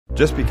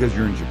Just because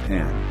you're in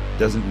Japan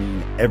doesn't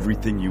mean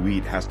everything you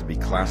eat has to be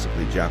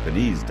classically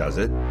Japanese, does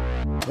it?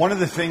 One of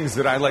the things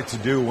that I like to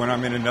do when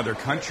I'm in another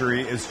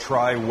country is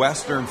try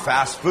Western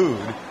fast food,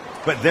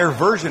 but their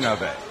version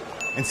of it.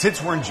 And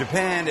since we're in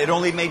Japan, it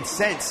only made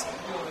sense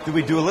that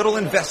we do a little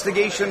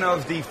investigation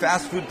of the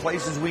fast food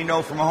places we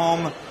know from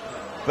home,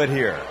 but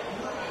here.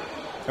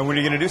 And when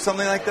you're going to do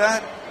something like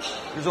that,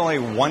 there's only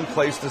one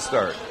place to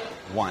start.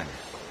 One.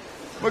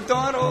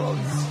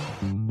 McDonald's!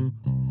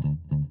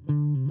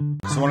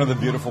 So one of the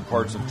beautiful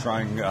parts of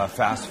trying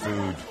fast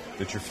food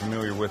that you're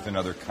familiar with in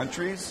other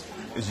countries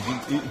is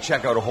you can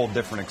check out a whole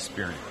different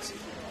experience.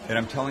 And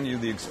I'm telling you,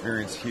 the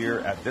experience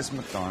here at this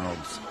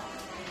McDonald's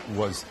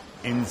was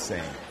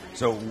insane.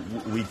 So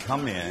we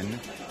come in,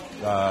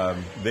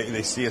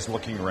 they see us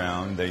looking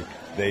around, they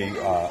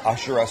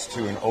usher us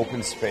to an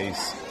open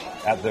space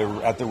at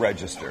the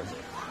register.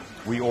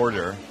 We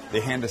order,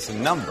 they hand us a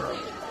number.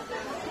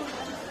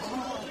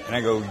 And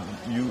I go,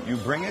 you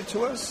bring it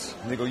to us?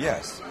 And they go,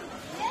 yes.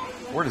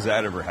 Where does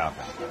that ever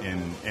happen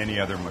in any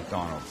other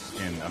McDonald's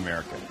in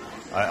America?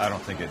 I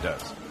don't think it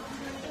does.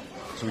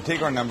 So we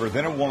take our number,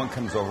 then a woman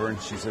comes over and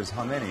she says,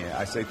 how many?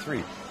 I say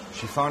 3.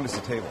 She found us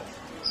a table.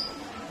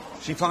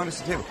 She found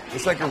us a table.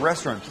 It's like a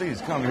restaurant.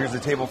 Please come, here's a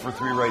table for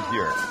 3 right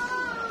here.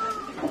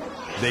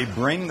 They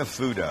bring the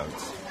food out,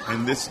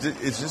 and this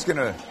it's just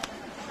gonna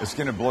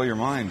blow your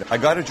mind. I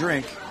got a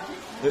drink.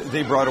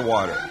 They brought a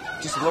water,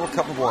 just a little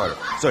cup of water.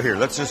 So here,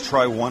 let's just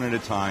try one at a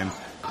time,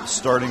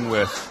 starting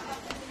with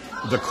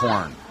the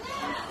corn,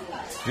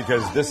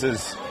 because this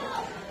is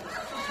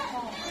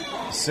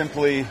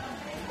simply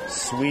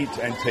sweet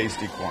and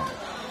tasty corn,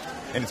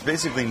 and it's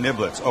basically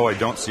niblets. Oh, I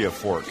don't see a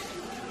fork.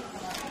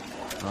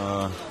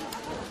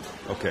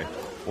 Okay,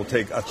 we'll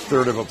take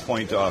 1/3 of a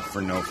point off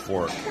for no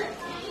fork.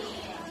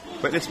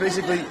 But it's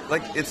basically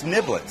like it's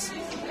niblets.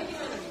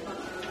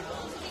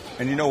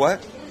 And you know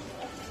what?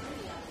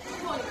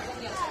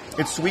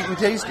 It's sweet and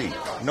tasty.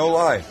 No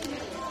lie.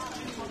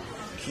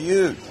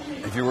 Cute.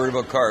 If you're worried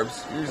about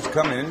carbs, you just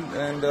come in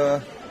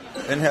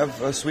and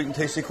have sweet and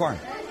tasty corn.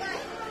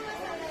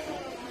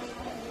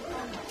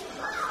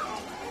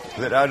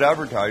 That I'd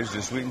advertised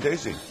as sweet and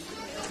tasty.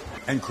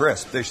 And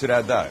crisp. They should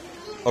add that.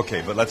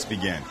 Okay, but let's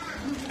begin.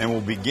 And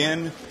we'll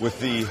begin with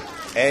the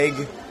egg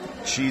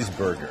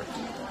cheeseburger.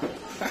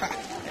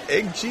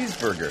 Egg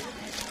cheeseburger.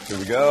 Here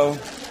we go.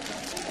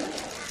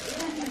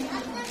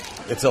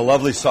 It's a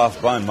lovely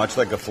soft bun, much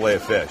like a filet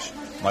of fish.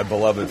 My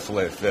beloved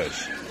filet of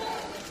fish.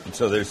 And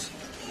so there's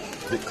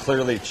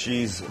clearly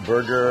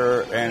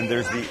cheeseburger, and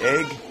there's the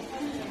egg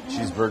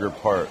cheeseburger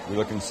part. We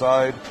look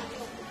inside.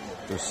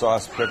 There's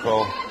sauce,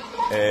 pickle,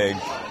 egg,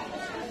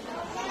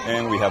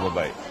 and we have a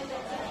bite.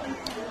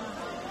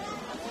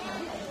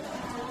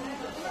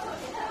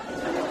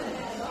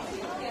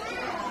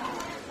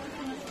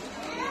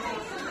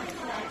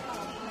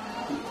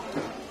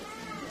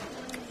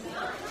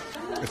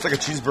 It's like a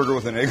cheeseburger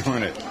with an egg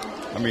on it.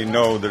 I mean,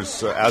 no,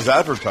 there's, as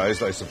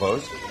advertised, I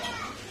suppose.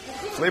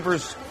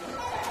 Flavor's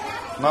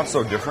not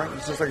so different.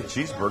 It's just like a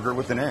cheeseburger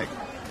with an egg.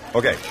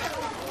 Okay,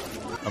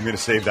 I'm going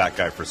to save that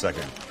guy for a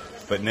second.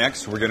 But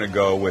next, we're going to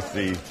go with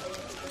the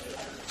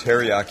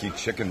teriyaki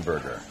chicken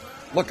burger.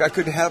 Look, I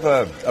could have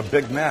a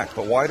Big Mac,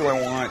 but why do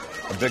I want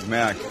a Big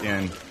Mac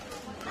in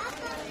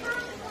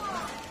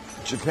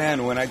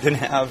Japan when I can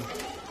have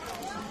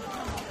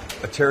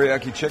a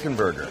teriyaki chicken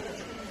burger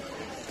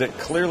that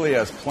clearly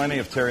has plenty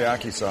of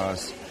teriyaki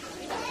sauce,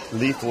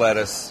 leaf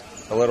lettuce,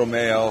 a little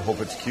mayo, hope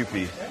it's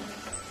Kewpie,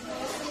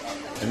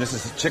 and this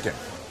is chicken.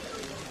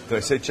 Did I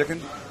say chicken?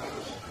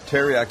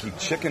 Teriyaki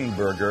chicken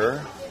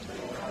burger.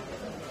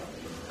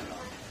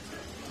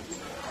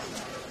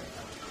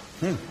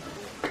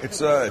 It's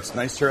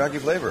nice teriyaki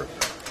flavor.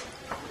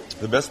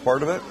 The best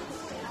part of it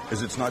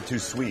is it's not too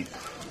sweet.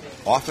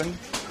 Often,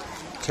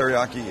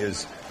 teriyaki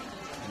is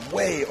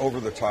way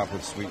over the top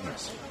with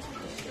sweetness.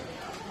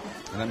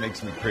 And that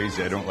makes me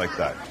crazy. I don't like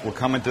that. We're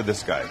coming to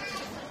this guy.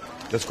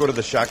 Let's go to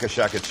the Shaka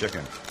Shaka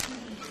chicken.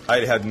 I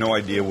had no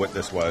idea what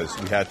this was.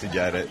 We had to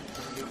get it.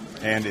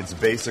 And it's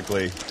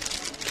basically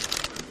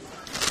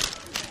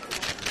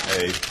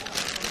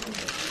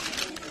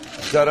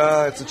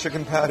ta-da, it's a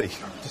chicken patty.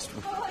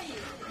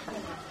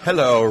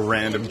 Hello,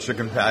 random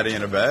chicken patty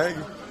in a bag.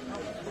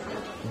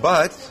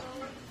 But,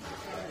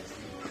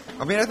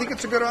 I mean, I think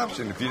it's a good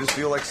option if you just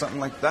feel like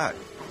something like that.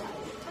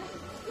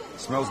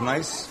 Smells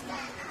nice.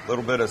 A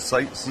little bit of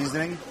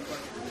seasoning.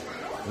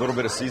 A little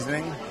bit of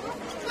seasoning.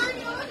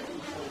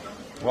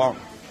 Well,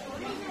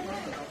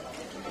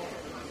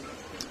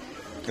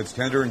 it's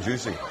tender and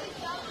juicy.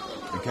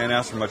 You can't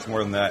ask for much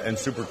more than that. And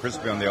super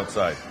crispy on the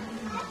outside.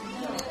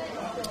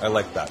 I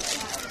like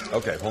that.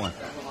 Okay, hold on.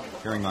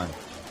 Hearing on.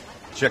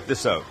 Check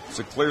this out.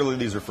 So clearly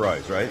these are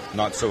fries, right?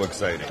 Not so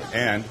exciting.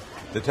 And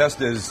the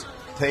test is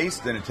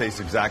taste, and it tastes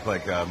exactly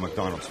like a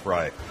McDonald's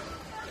fry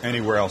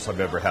anywhere else I've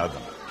ever had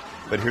them.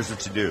 But here's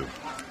what you do.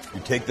 You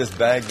take this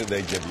bag that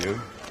they give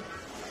you.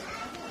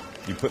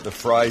 You put the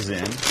fries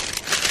in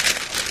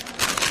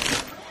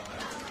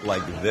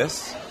like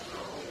this.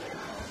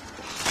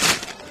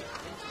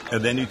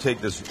 And then you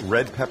take this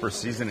red pepper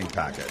seasoning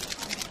packet,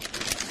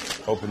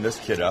 open this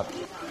kit up,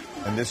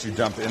 and this you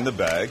dump in the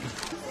bag.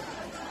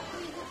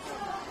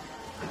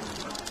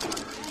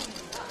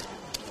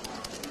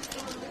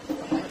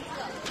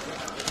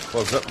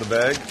 Close up the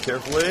bag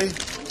carefully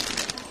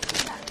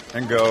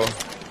and go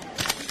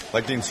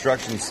like the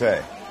instructions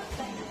say.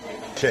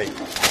 Shake.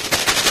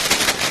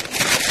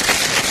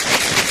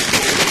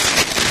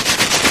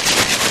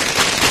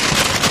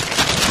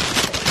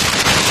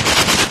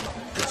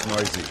 It's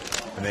noisy.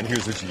 And then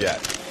here's what you get.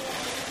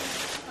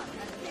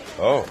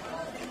 Oh,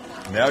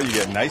 now you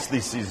get nicely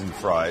seasoned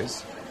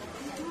fries.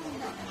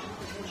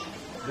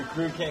 The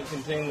crew can't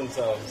contain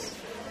themselves.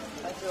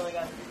 That's really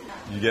good.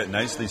 You get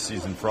nicely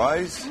seasoned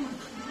fries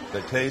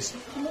that taste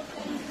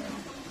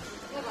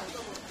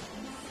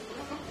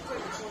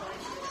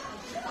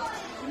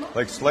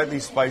like slightly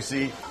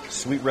spicy,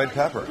 sweet red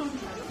pepper.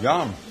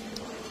 Yum.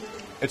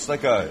 It's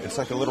like a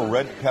little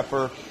red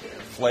pepper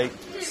flake,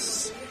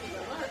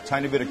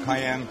 tiny bit of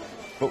cayenne,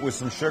 but with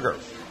some sugar.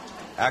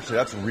 Actually,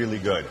 that's really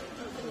good.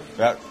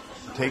 That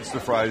takes the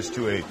fries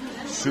to a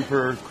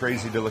super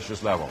crazy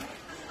delicious level.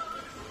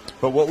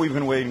 But what we've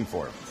been waiting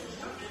for,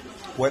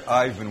 what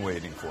I've been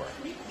waiting for,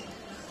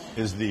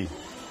 is the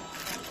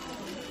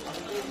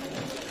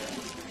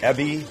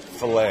ebi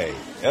filet.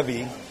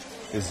 Ebi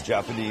is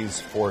Japanese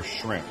for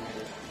shrimp.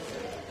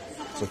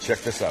 So check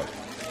this out.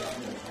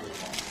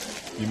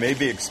 You may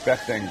be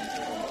expecting,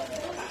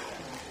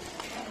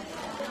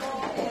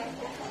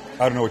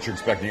 I don't know what you're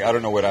expecting. I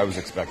don't know what I was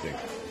expecting.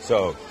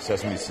 So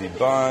sesame seed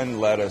bun,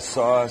 lettuce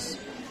sauce,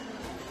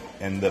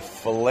 and the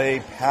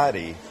filet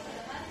patty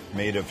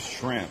made of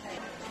shrimp.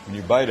 When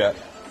you bite it,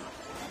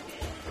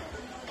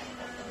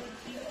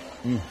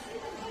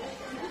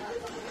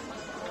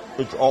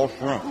 it's all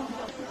shrimp.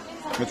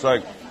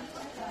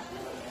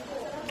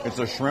 It's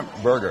a shrimp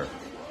burger.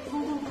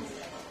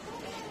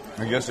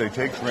 I guess they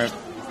take shrimp,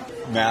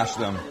 mash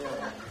them,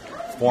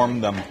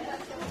 form them,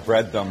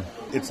 bread them.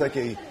 It's like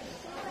it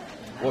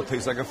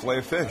tastes like a fillet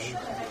of fish,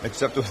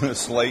 except with a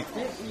slight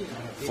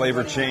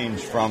flavor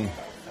change from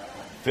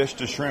fish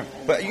to shrimp.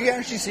 But you can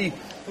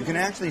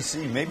actually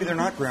see, maybe they're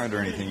not ground or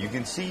anything, you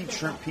can see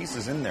shrimp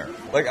pieces in there.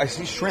 Like, I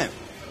see shrimp.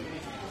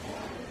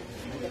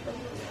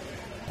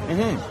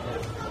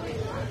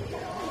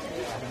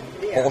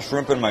 Whole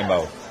shrimp in my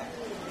mouth.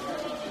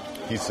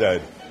 He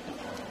said,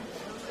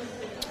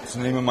 it's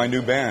the name of my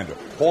new band,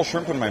 Whole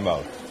Shrimp in My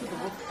Mouth.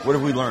 What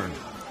have we learned?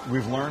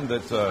 We've learned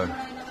that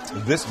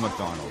this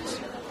McDonald's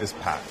is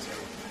packed.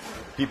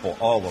 People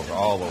all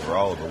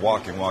over,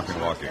 walking.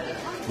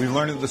 We've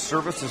learned that the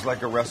service is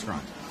like a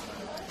restaurant.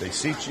 They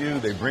seat you,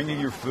 they bring you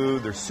your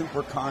food, they're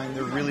super kind,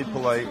 they're really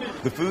polite.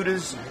 The food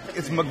it's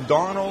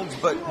McDonald's,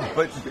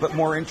 but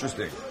more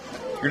interesting.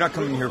 You're not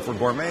coming here for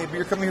gourmet, but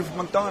you're coming here for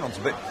McDonald's.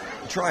 But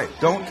try it.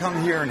 Don't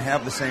come here and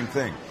have the same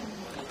thing.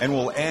 And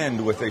we'll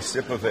end with a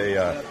sip of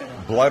a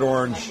blood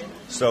orange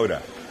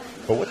soda.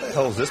 But what the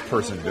hell is this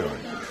person doing?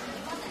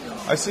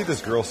 I see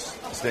this girl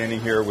standing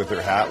here with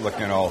her hat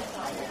looking all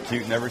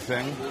cute and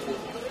everything.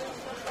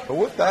 But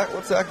what's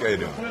that guy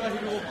doing?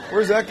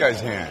 Where's that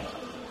guy's hand?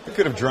 I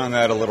could have drawn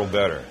that a little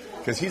better.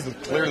 Because he's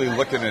clearly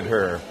looking at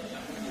her.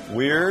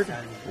 Weird?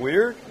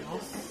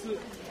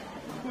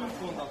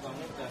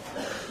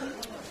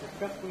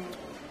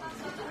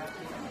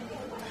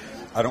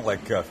 I don't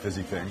like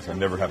fizzy things. I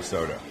never have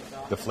soda.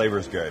 The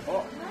flavor's good.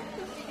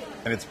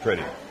 And it's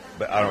pretty.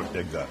 But I don't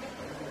dig the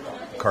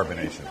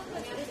carbonation.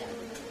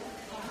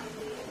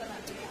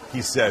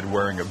 He said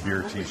wearing a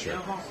beer t-shirt.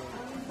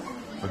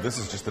 But this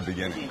is just the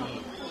beginning.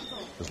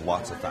 There's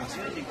lots of fast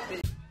food.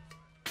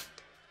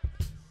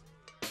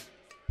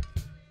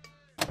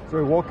 So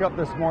I woke up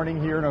this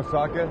morning here in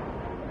Osaka,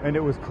 and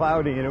it was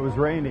cloudy and it was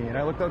rainy. And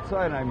I looked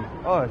outside and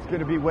it's going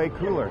to be way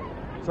cooler.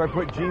 So I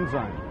put jeans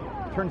on.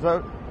 Turns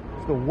out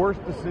it's the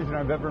worst decision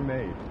I've ever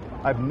made.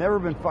 I've never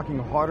been fucking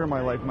hotter in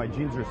my life. My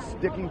jeans are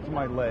sticking to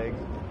my legs.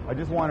 I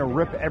just want to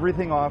rip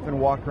everything off and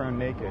walk around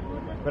naked.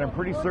 But I'm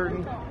pretty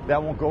certain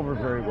that won't go over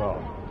very well.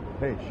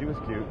 Hey, she was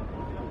cute.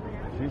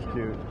 She's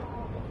cute.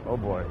 Oh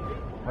boy,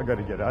 I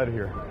gotta get out of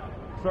here.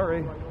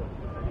 Sorry.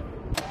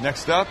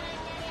 Next up,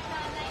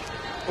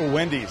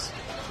 Wendy's.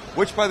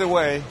 Which, by the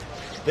way,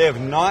 they have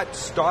not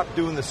stopped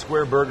doing the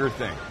square burger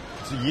thing.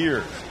 It's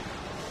years.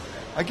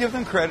 I give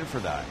them credit for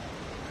that.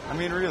 I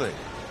mean, really.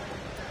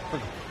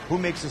 Who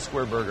makes a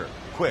square burger?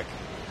 Quick.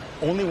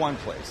 Only one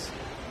place.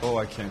 Oh,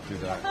 I can't do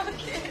that.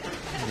 Okay.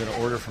 I'm going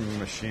to order from a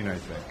machine, I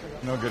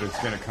think. No good, it's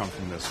going to come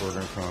from this,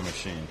 ordering from a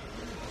machine.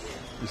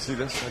 You see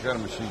this? I got a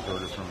machine to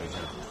order from right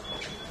here.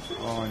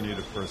 Oh, I need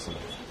a person.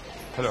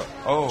 Hello.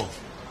 Oh,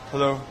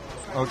 hello.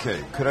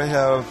 Okay, could I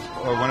have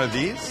one of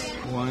these?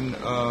 One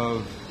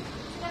of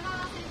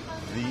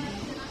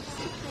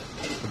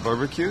these? The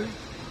barbecue?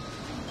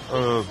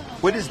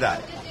 What is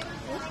that?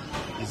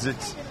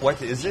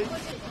 What is it?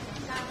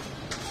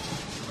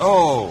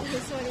 Oh,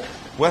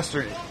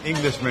 Western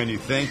English menu,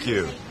 thank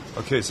you.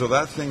 Okay, so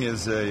that thing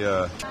is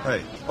a,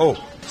 right. Oh,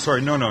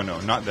 sorry, no,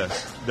 not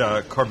this.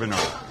 The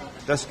carbonara.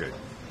 That's good.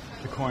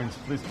 The coins,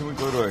 please, can we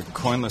go to a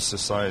coinless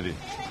society?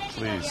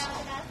 Please.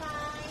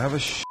 I have a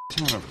shit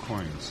ton of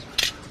coins.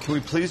 Can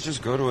we please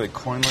just go to a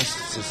coinless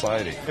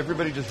society?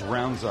 Everybody just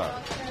rounds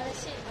up.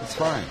 It's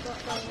fine.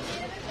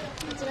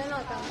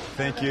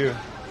 Thank you.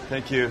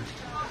 Thank you.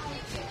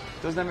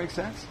 Doesn't that make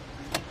sense?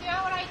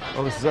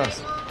 Oh, this is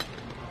us.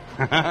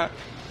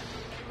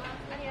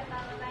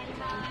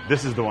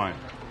 This is the one.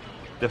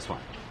 This one.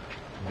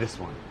 This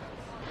one.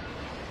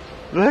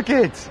 Look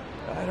it!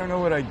 I don't know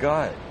what I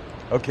got.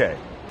 Okay.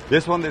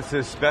 This one that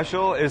says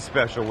special is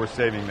special. We're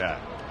saving that.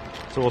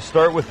 So we'll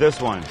start with this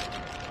one.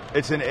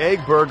 It's an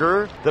egg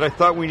burger that I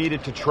thought we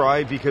needed to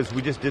try because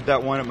we just did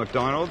that one at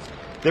McDonald's.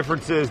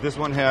 Difference is this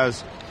one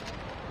has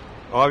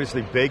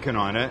obviously bacon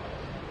on it.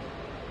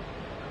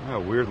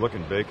 Oh, weird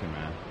looking bacon,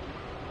 man.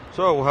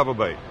 So we'll have a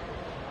bite.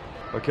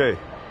 Okay.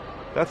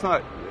 That's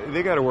not,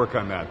 they got to work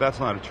on that. That's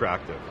not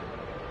attractive.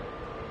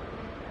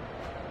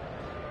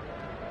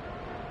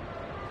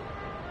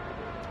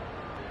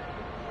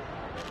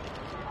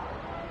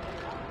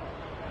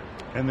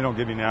 And they don't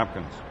give you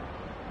napkins.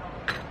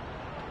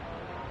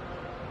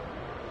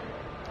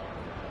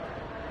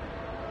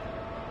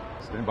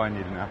 Does anybody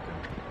need a napkin?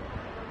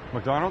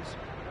 McDonald's?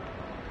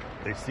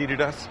 They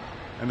seated us,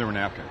 and there were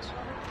napkins.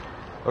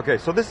 Okay,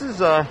 so this is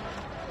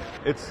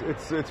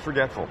it's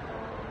forgetful.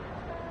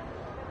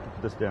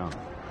 Put this down.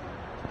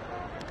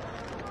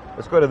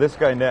 Let's go to this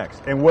guy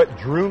next. And what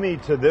drew me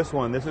to this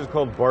one? This is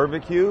called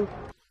barbecue.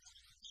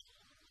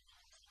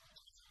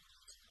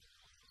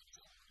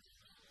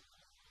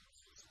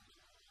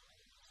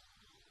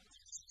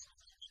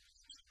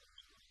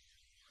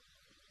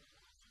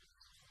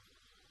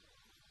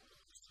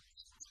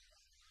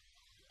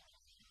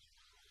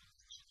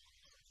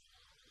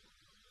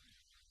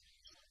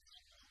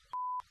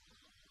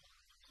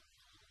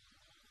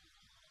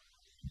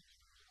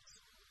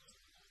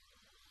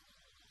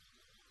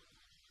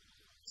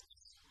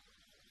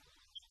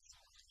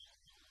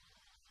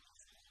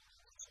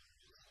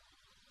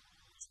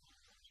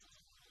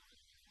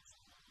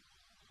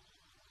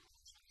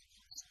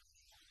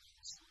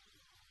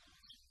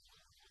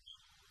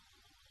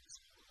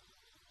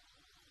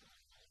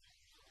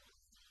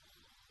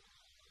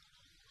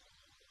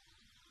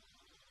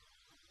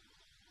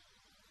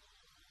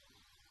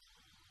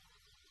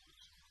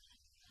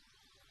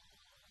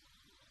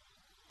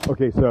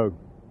 Okay, so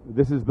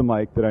this is the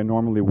mic that I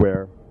normally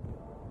wear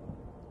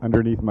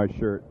underneath my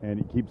shirt, and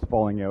it keeps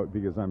falling out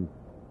because I'm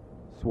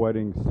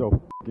sweating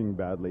so fucking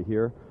badly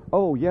here.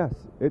 Oh yes,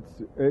 it's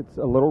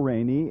a little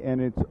rainy, and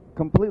it's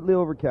completely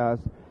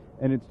overcast,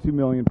 and it's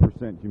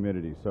 2,000,000%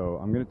 humidity. So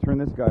I'm going to turn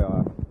this guy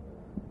off,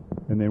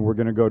 and then we're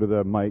going to go to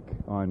the mic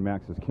on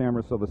Max's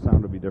camera, so the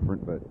sound will be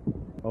different, but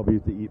I'll be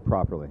able to eat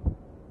properly.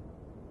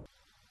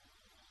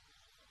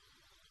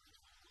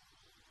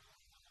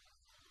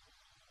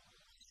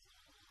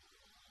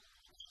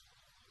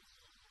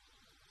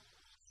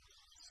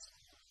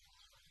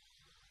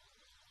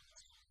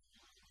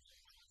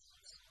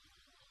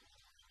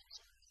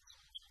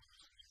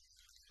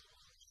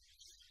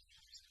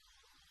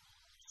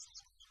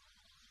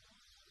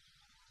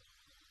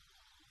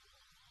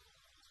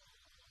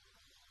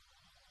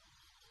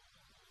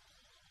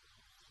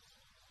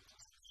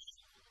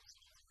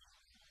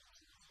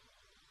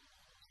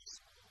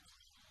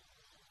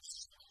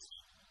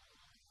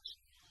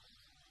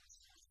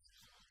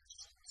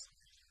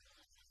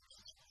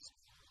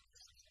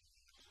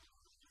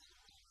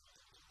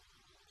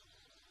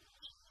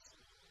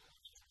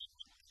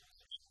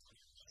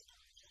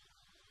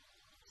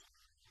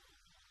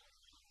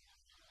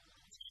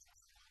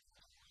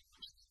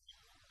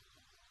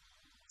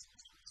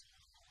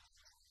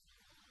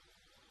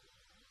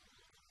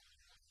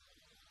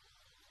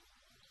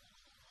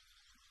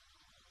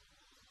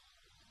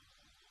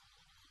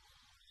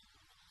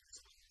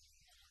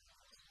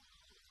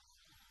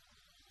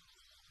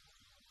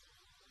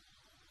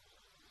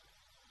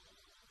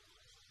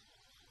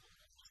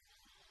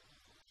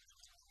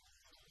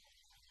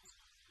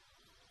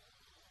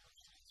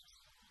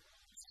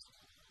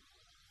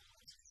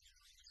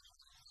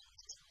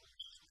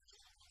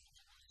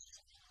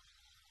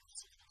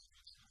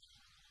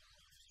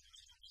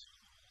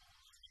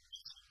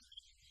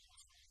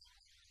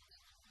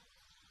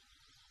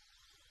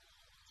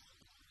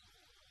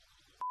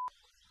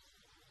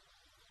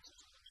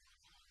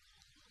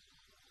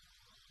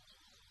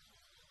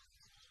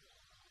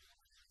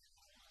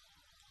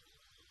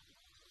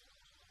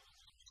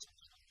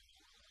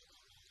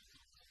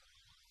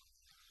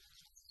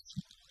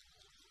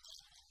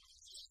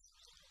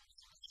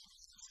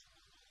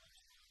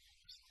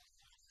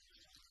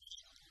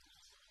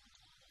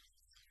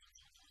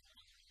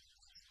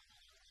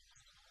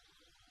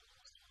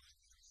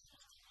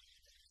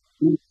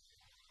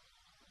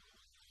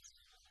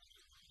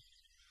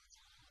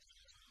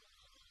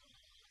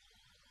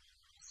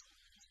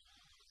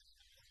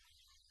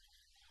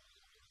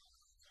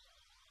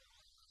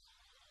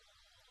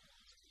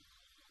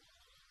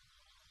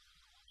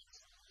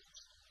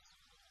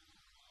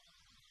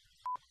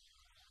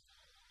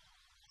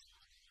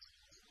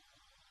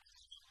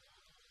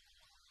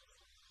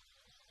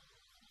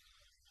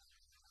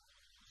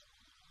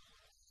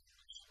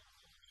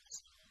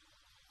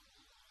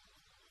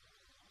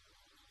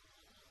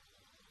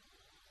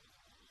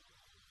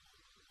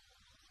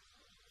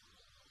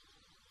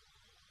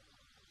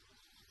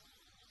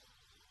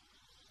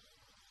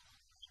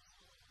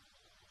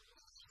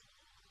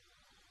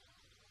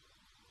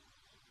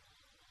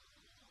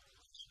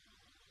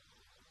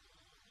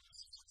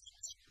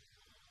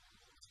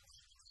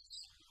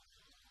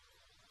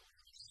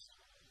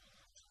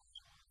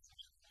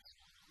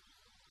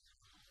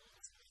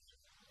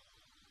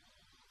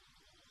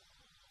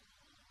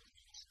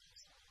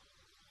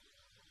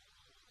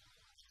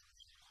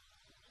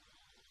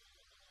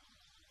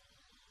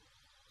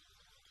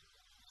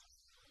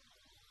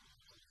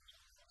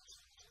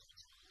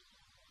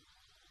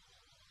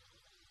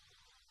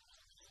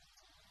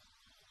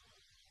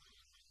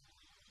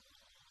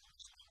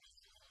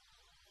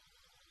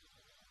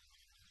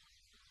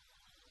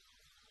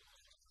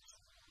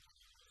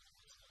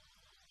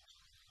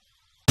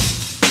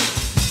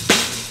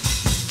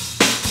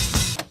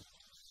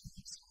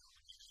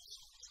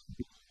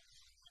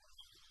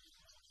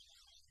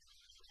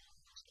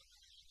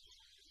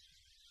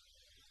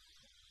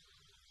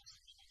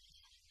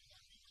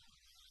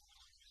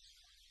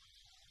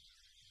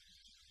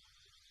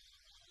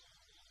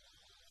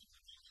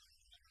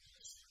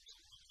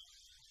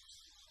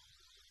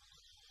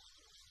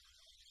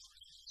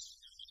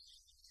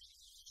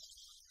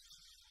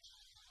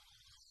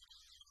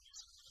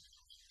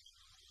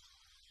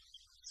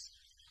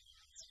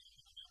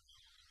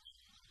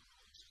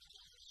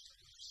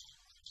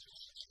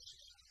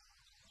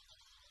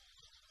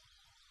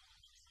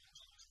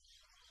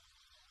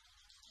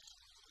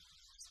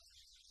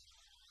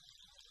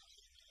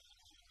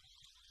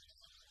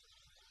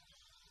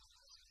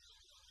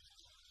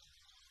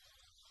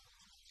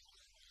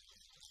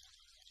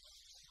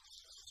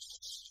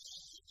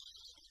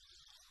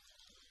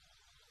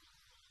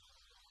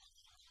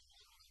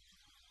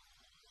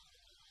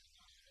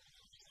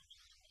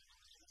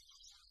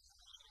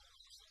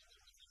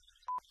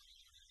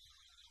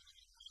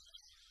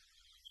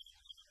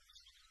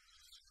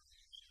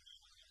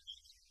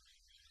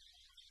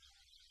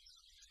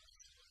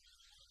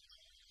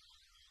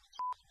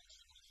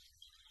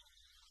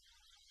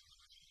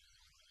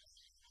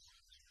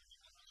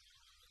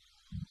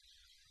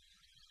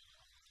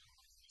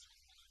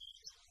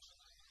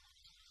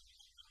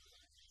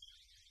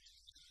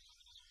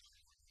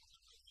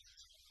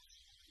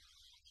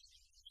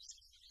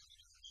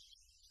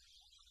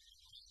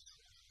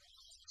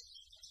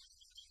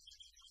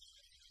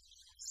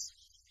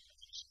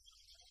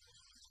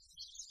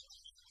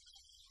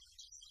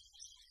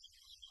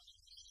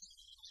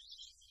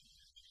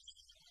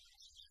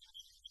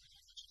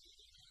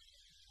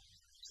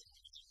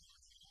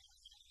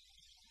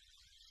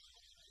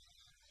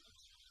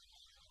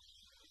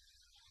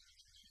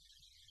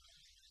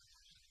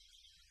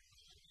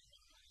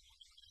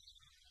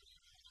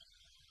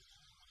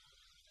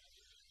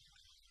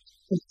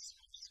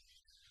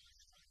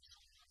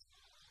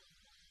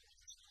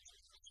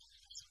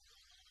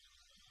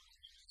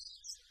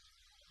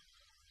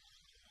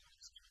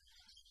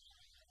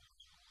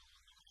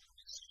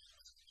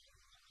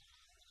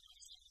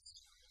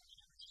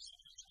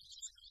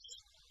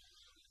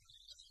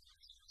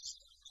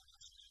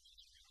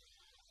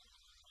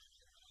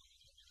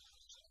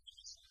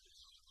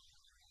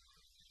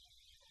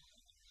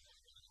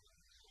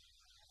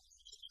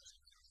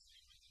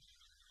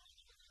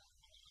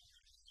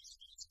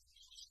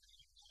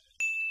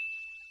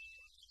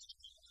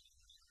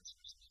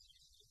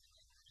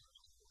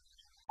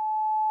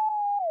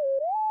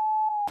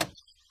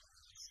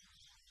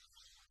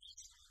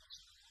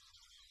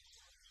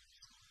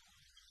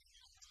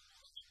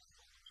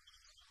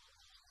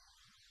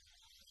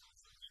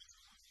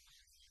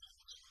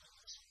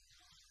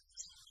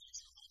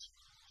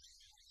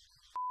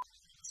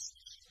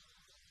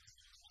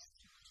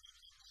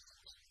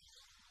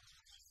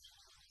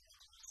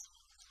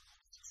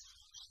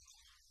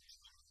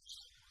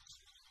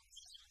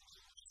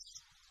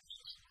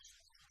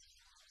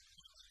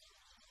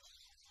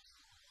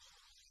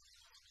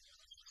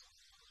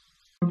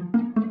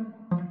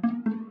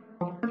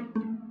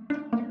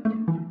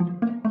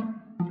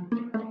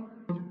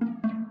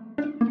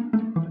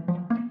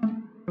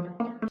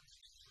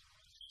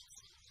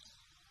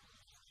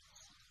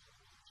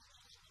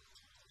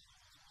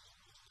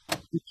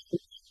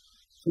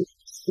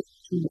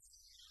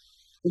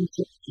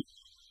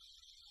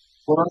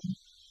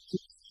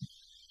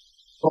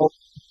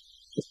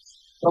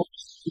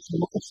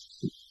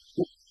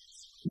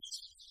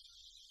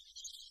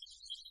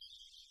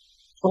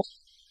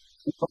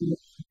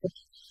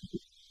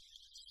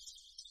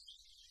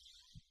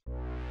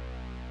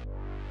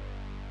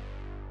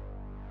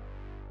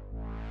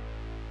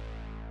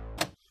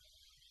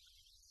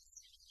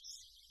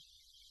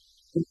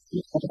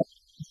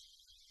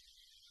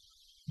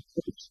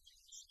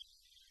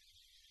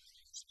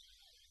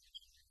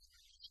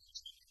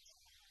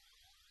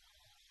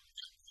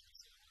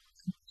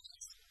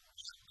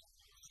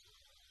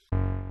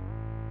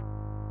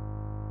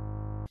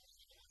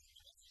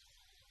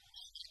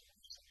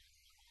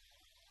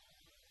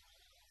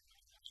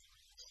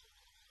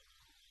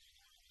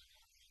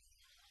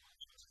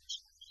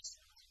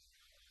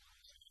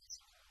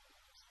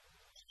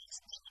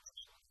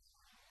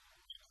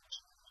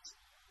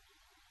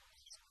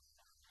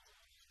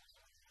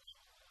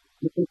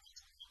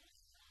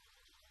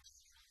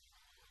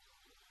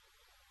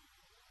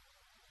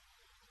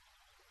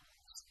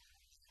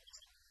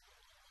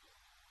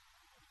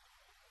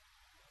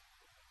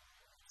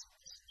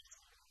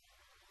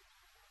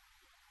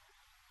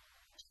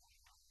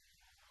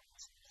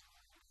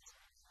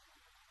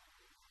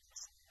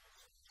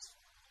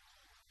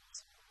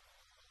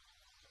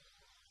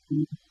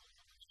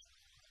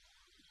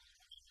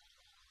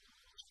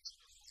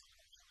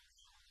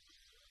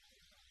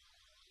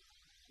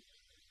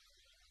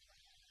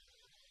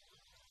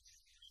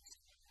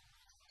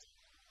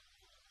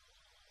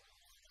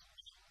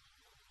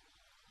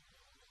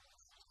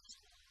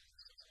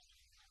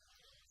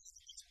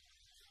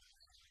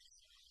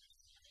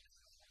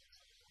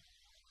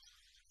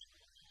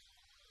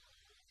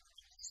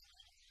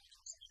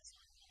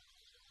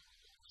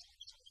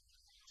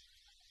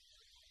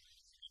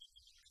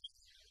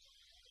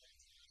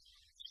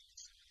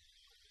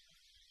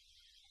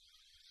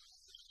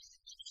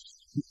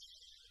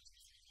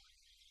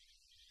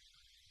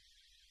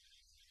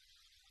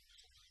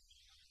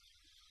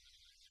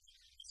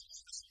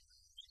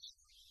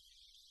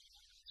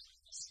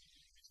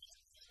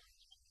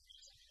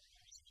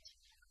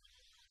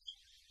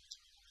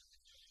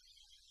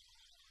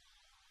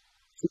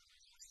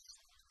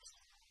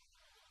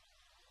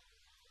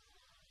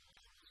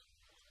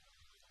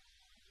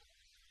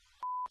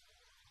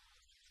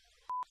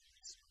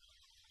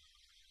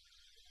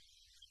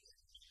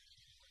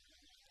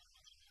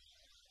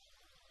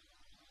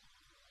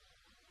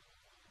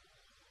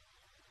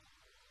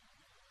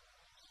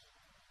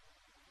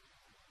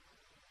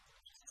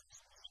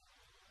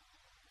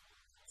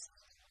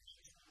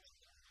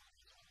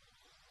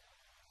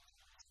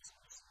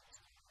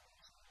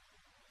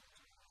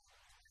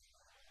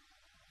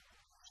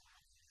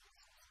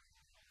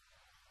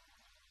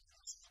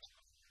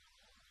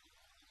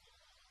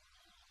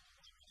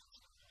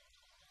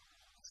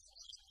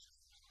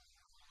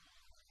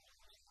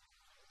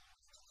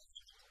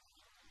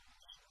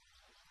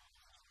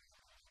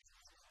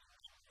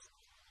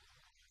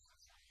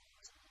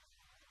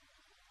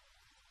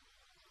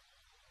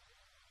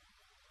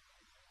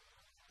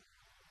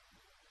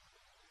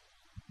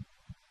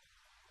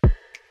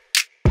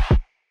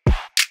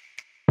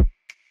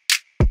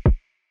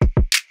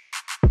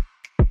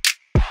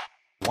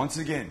 Once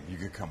again, you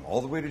could come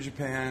all the way to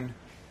Japan,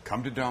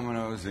 come to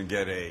Domino's and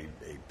get a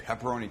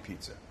pepperoni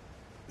pizza.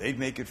 They'd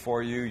make it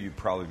for you. You'd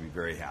probably be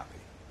very happy.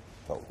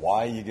 But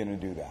why are you going to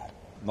do that?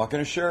 I'm not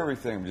going to share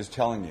everything. I'm just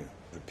telling you.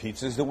 The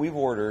pizzas that we've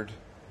ordered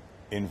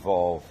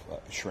involve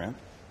shrimp,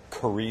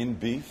 Korean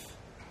beef,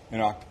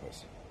 and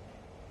octopus.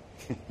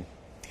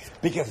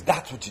 Because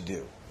that's what you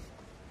do.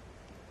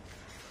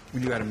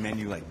 when you got a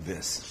menu like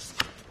this.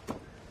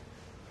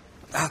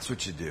 That's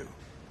what you do.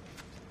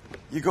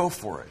 You go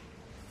for it.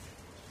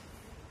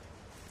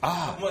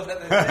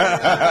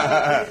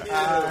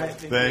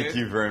 Thank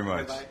you very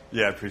much. Bye-bye.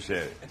 Yeah, I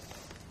appreciate it.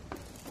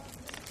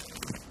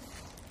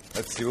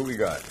 Let's see what we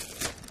got.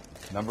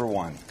 Number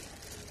 1.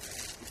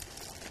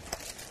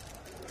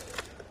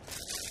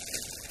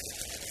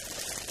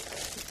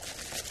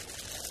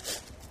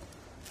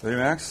 Ready,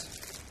 Max?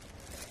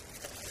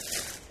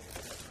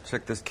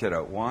 Check this kid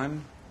out.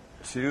 1,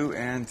 2,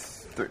 and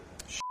 3.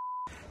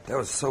 That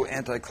was so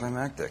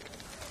anticlimactic.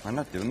 Am I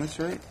not doing this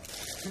right?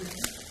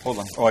 Hold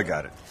on. Oh, I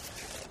got it.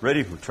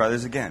 Ready? We'll try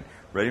this again.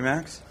 Ready,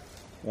 Max?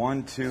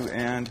 1, 2,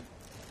 and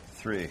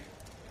 3.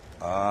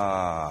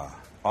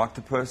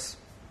 Octopus,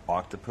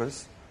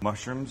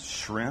 mushrooms,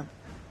 shrimp,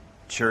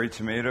 cherry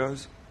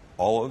tomatoes,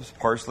 olives,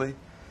 parsley,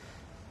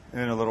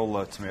 and a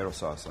little tomato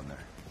sauce on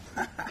there.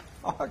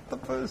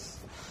 Octopus.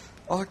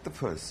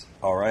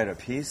 All right, a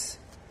piece.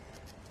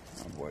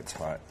 Oh boy, it's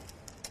hot.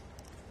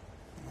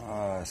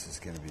 This is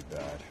going to be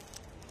bad.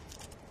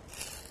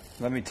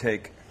 Let me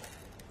take...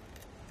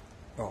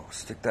 Oh,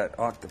 stick that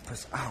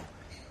octopus... Ow!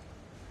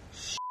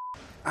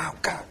 Ow,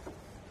 God!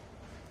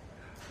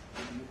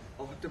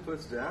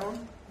 Octopus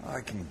down?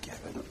 I can get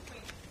it.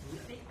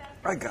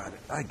 I got it.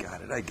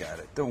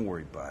 Don't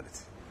worry about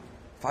it.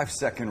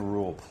 5-second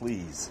rule,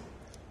 please.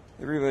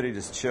 Everybody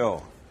just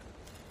chill.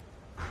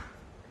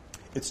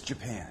 It's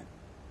Japan.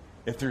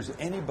 If there's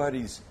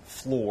anybody's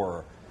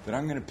floor that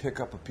I'm going to pick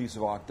up a piece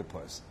of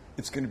octopus,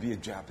 it's going to be a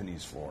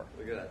Japanese floor.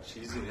 Look at that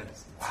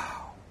cheesiness.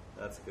 Wow.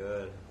 That's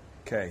good.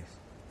 Okay,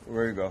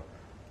 where you go?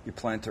 You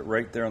plant it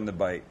right there on the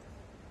bite.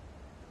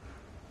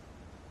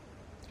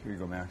 Here you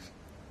go, Max.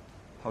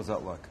 How's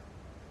that look?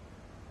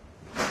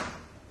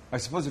 I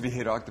suppose if you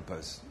hate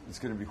octopus, it's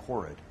going to be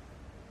horrid.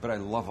 But I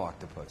love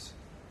octopus.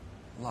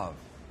 Love.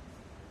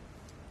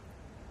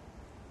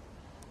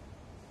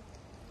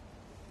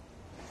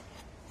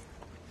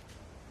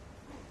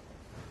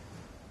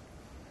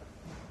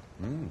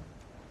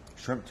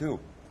 Shrimp too.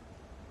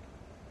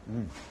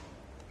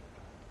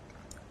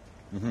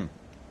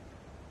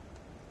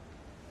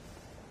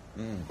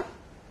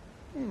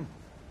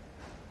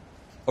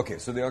 Okay,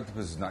 so the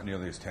octopus is not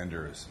nearly as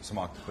tender as some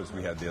octopus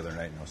we had the other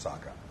night in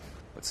Osaka.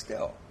 But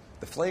still,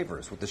 the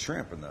flavors with the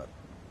shrimp and the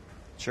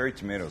cherry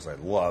tomatoes, I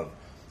love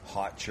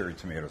hot cherry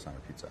tomatoes on a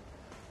pizza.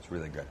 It's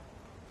really good.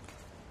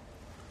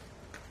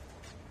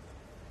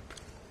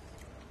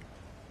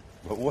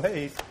 But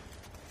wait.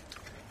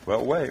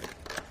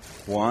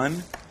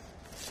 1,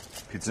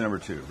 pizza number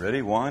 2.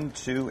 Ready? 1,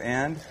 2,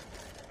 and...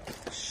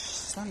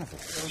 Son of a...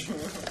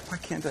 Why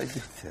can't I do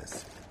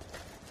this?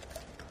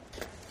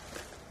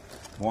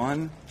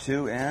 1,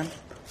 2, and...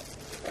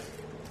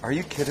 Are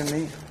you kidding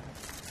me?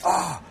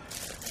 Ah!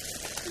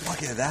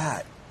 Look at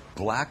that.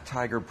 Black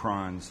tiger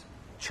prawns,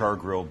 char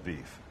grilled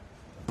beef.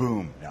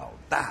 Boom. Now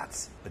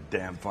that's a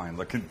damn fine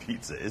looking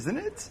pizza, isn't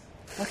it?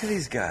 Look at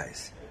these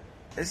guys.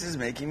 This is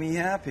making me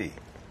happy.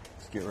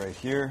 Let's get right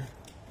here.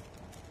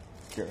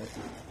 I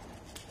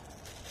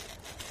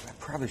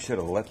probably should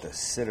have let this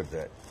sit a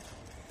bit.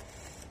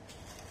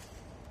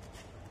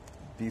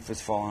 Beef is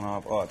falling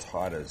off. Oh, it's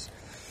hot as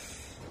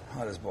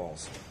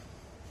balls.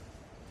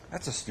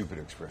 That's a stupid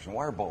expression.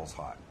 Why are balls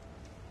hot?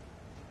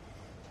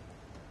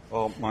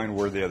 Well, mine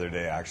were the other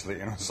day, actually,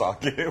 in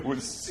Osaka. It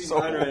was so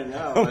mine right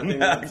now. I think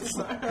that's...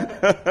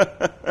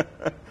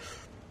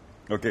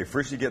 Okay,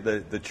 first you get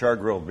the char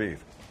grilled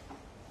beef.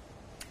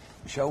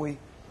 Shall we?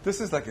 This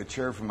is like a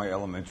chair from my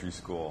elementary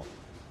school.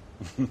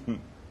 I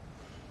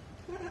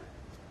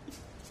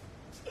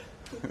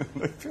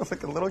feel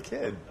like a little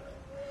kid.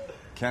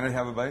 Can I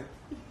have a bite?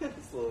 Yes,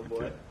 little boy.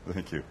 Okay.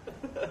 Thank you.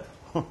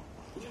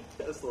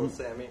 Yes, little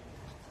Sammy.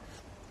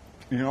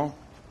 You know,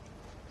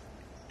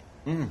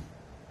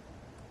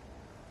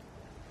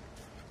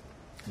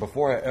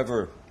 before I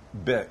ever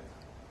bit,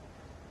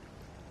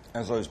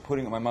 as I was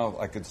putting it in my mouth,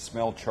 I could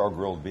smell char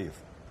grilled beef.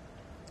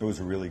 It was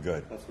really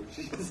good. That's what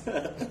she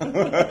said.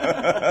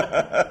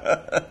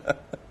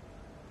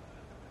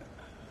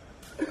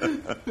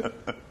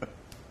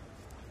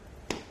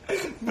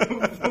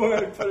 Before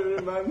I put it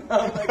in my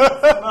mouth, I could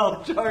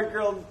smell char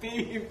grilled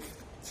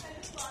beef.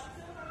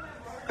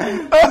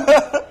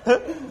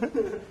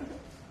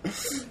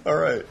 All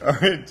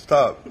right,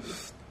 stop.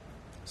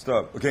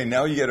 Okay,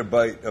 now you get a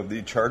bite of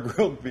the char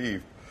grilled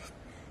beef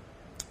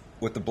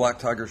with the black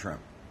tiger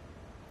shrimp,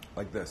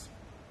 like this.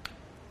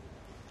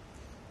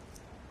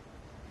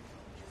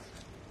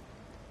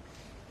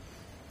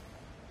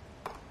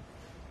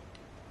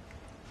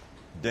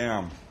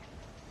 Damn.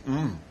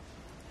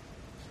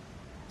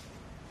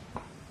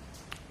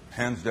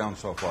 Hands down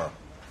so far.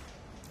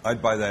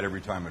 I'd buy that every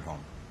time at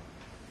home.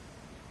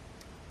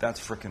 That's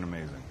freaking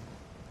amazing.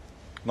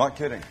 Not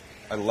kidding.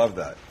 I love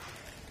that.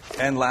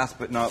 And last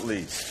but not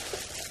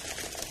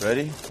least,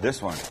 ready?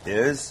 This one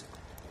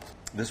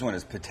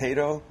is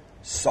potato,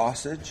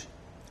 sausage,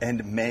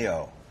 and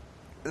mayo.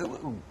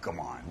 Come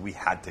on, we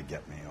had to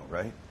get mayo,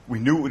 right? We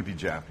knew it would be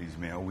Japanese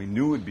mayo. We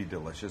knew it would be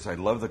delicious. I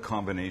love the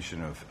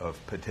combination of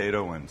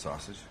potato and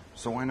sausage.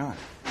 So why not?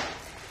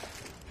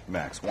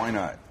 Max, why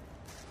not?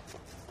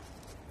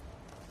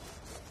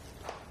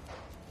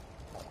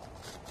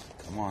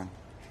 Come on.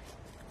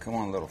 Come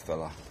on, little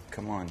fella.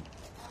 Come on.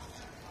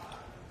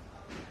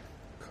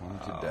 Come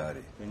to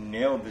daddy. We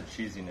nailed the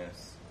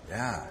cheesiness.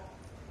 Yeah.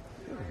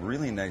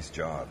 Really nice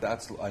job.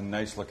 That's a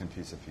nice looking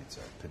piece of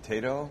pizza.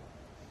 Potato,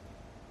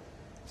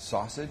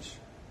 sausage,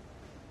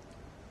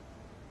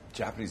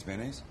 Japanese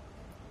mayonnaise.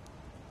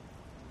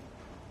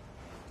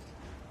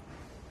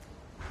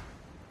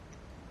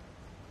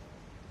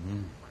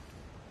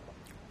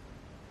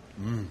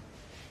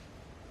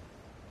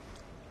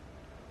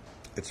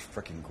 It's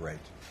freaking great.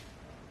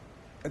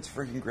 It's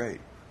freaking great.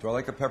 Do I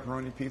like a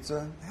pepperoni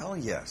pizza? Hell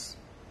yes.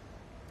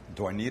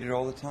 Do I need it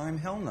all the time?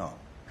 Hell no.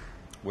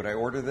 Would I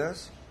order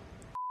this?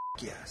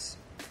 Yes.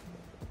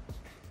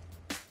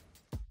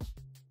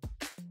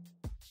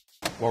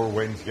 While we're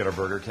waiting to get our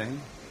Burger King,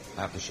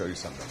 I have to show you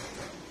something.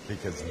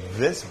 Because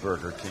this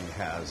Burger King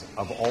has,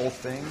 of all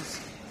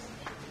things,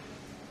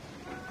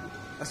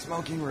 a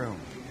smoking room.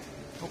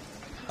 Oh,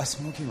 a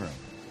smoking room.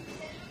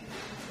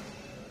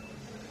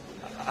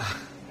 I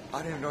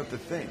don't even know what to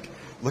think.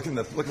 Look at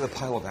the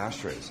pile of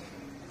ashtrays.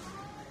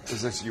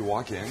 Is this, you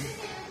walk in,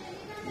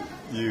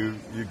 you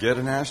get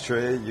an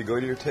ashtray, you go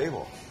to your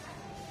table,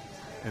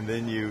 and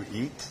then you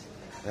eat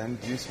and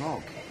you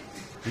smoke.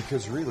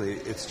 Because really,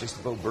 it's just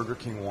about Burger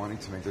King wanting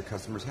to make their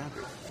customers happy.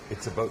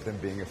 It's about them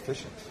being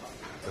efficient.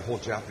 The whole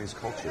Japanese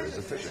culture is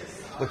efficient.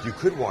 Look, you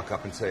could walk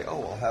up and say,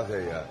 oh, I'll have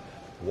a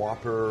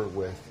Whopper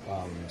with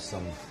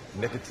some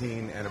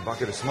nicotine and a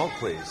bucket of smoke,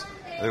 please.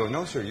 And they go,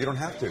 no, sir, you don't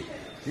have to.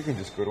 You can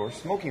just go to our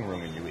smoking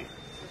room and you eat.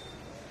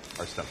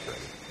 Our stuff's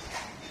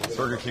ready.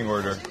 Burger King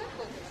order.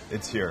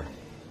 It's here.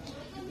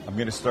 I'm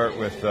going to start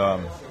with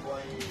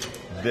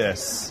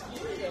this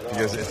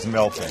because it's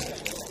melting.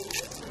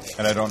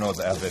 And I don't know what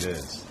the F it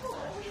is.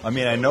 I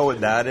mean, I know what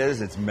that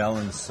is. It's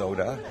melon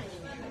soda.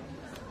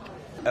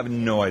 I have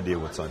no idea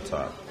what's on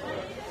top.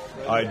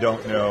 I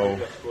don't know.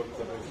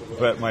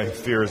 But my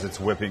fear is it's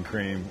whipping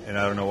cream. And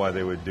I don't know why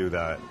they would do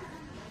that.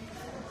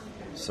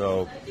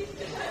 So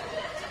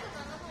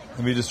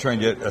let me just try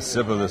and get a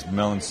sip of this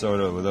melon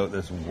soda without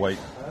this white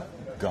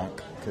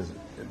gunk. Because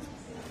it's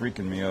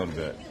freaking me out a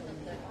bit.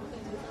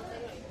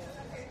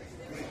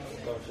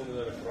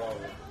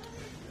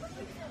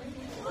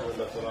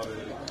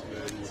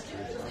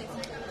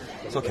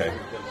 It's okay.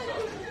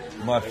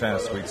 I'm not a fan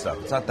of sweet stuff.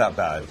 It's not that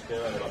bad.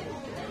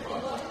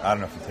 I don't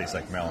know if it tastes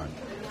like melon.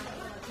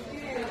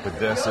 But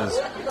this is...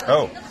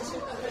 Oh!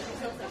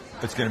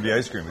 It's going to be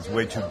ice cream. It's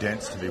way too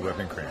dense to be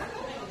whipping cream.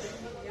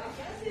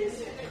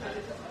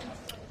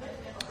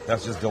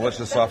 That's just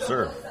delicious soft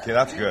serve. Okay,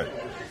 that's good.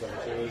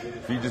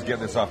 If you just get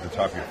this off the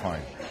top, you're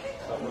fine.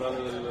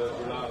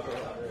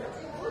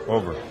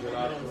 Over.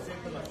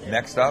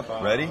 Next up,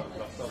 ready?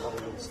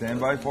 Stand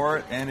by for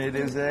it. And it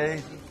is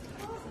a...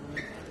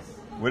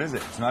 What is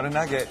it? It's not a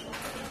nugget.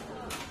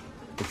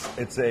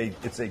 It's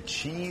a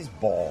cheese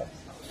ball.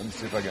 Let me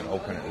see if I can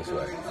open it this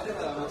way.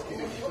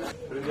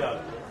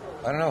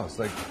 I don't know. It's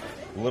like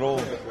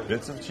little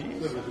bits of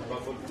cheese.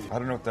 I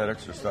don't know what that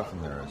extra stuff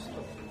in there is.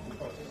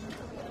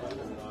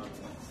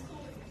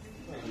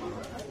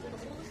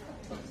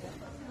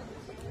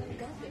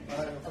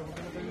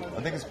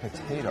 I think it's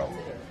potato.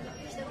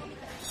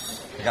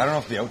 Like, I don't know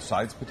if the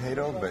outside's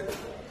potato, but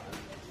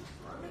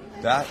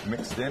that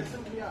mixed in.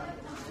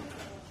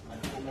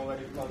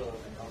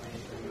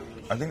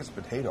 I think it's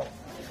potato.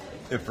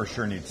 It for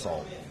sure needs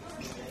salt.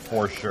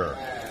 For sure.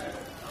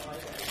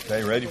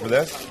 Okay, ready for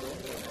this?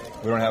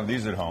 We don't have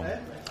these at home.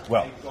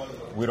 Well,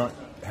 we don't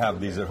have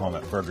these at home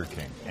at Burger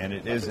King. And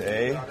it is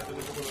a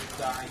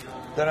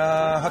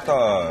ta-da, hot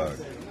dog.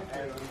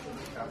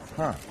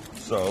 Huh.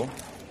 So,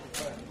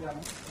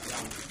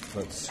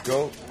 let's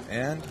scope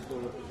and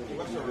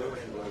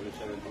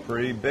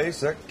pretty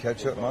basic.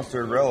 Ketchup,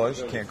 mustard,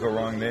 relish. Can't go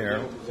wrong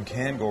there. You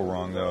can go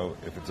wrong, though,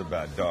 if it's a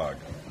bad dog.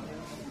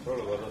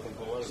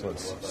 So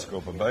let's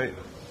scope a bite.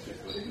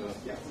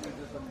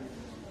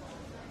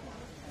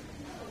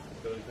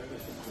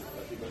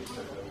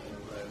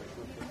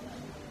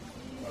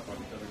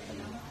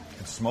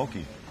 It's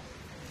smoky.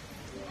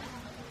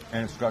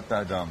 And it's got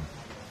that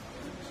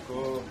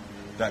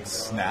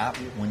snap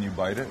when you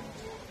bite it.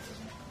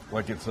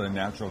 Like it's a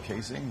natural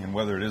casing, and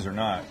whether it is or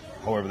not,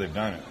 however they've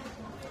done it,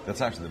 that's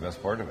actually the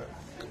best part of it.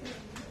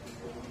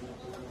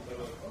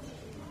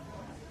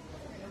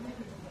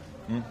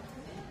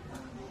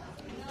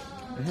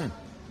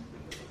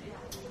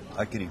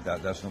 I can eat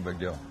that. That's no big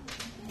deal.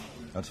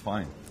 That's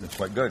fine. It's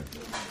quite good.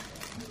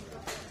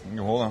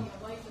 Hold on.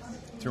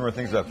 2 more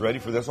things left. Ready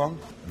for this one?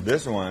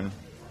 This one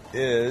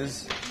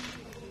is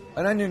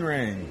an onion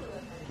ring.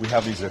 We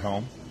have these at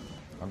home.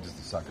 I'm just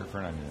a sucker for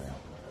an onion ring.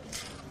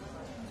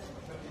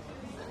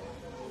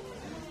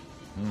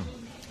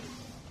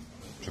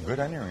 It's a good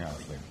onion ring,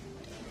 actually.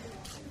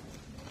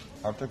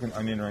 I'll take an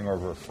onion ring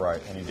over a fry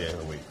any day of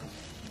the week.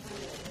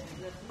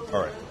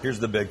 All right, here's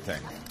the big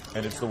thing.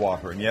 And it's the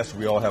Whopper. And yes,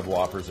 we all have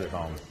Whoppers at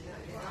home.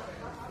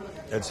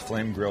 It's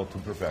flame grilled to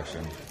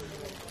perfection.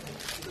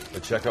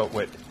 But check out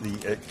what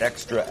the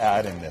extra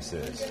add in this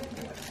is.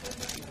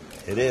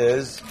 It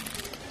is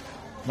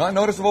not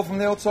noticeable from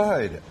the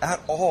outside at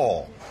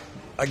all.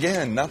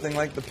 Again, nothing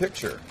like the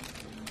picture.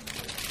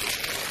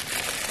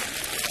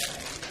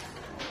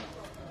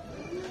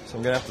 So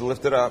I'm going to have to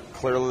lift it up.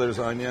 Clearly there's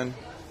onion,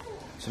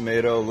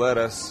 tomato,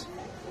 lettuce.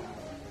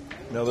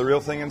 Now the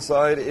real thing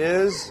inside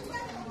is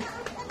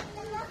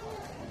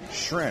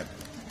shrimp.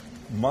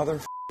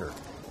 Motherfucker.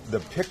 The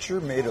picture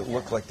made it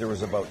look like there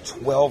was about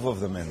 12 of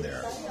them in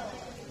there.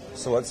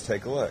 So let's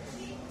take a look.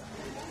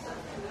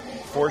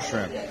 4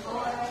 shrimp.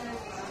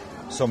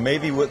 So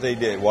maybe what they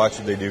did, watch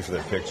what they do for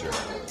their picture.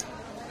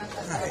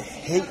 I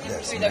hate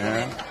this,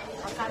 man.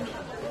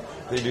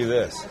 They do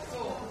this.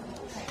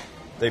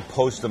 They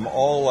post them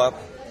all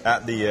up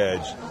at the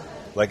edge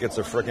like it's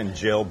a frickin'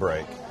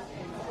 jailbreak.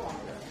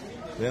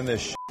 Then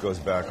this shit goes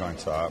back on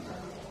top.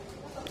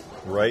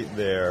 Right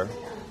there.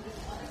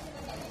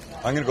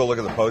 I'm going to go look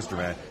at the poster,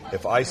 man.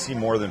 If I see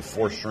more than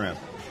 4 shrimp,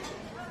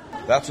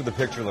 that's what the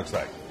picture looks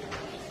like.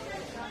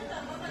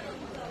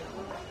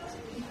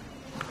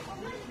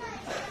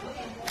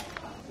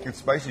 It's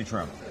spicy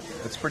shrimp.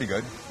 It's pretty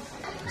good.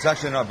 It's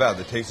actually not bad.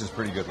 The taste is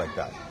pretty good like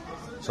that.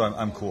 So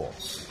I'm cool.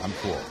 I'm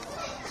cool.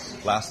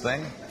 Last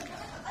thing,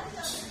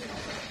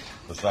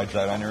 besides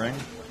that onion ring,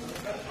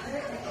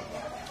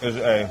 is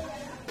a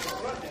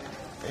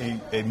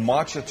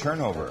matcha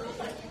turnover.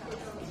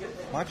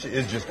 Matcha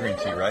is just green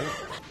tea, right?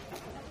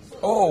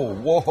 Oh,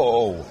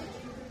 whoa.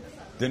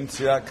 Didn't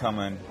see that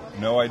coming.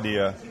 No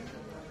idea.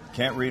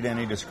 Can't read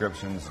any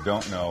descriptions.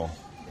 Don't know.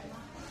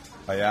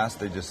 I asked,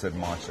 they just said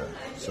matcha.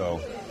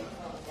 So,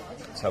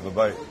 let's have a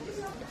bite.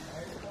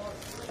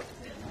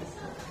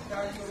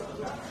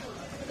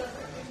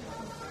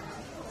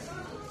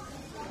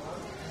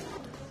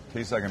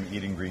 Tastes like I'm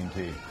eating green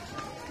tea.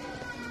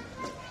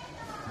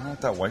 I don't know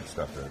what that white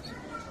stuff is.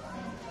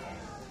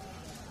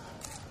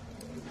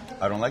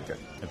 I don't like it.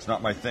 It's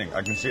not my thing.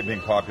 I can see it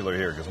being popular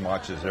here because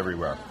matcha is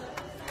everywhere.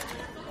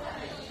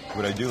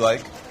 What I do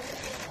like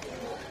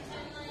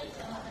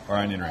are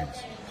onion rings.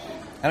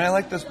 And I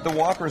like this. The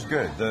Whopper's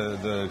good.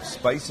 The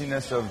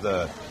spiciness of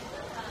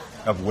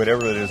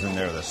whatever it is in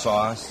there, the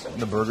sauce,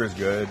 the burger's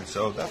good.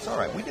 So that's all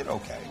right. We did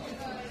okay.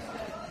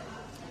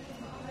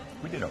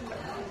 We did okay.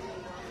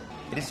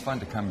 It is fun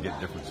to come and get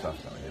different stuff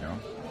though, you know?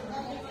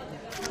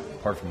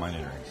 Apart from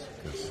onion rings,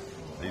 because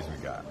these we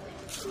got.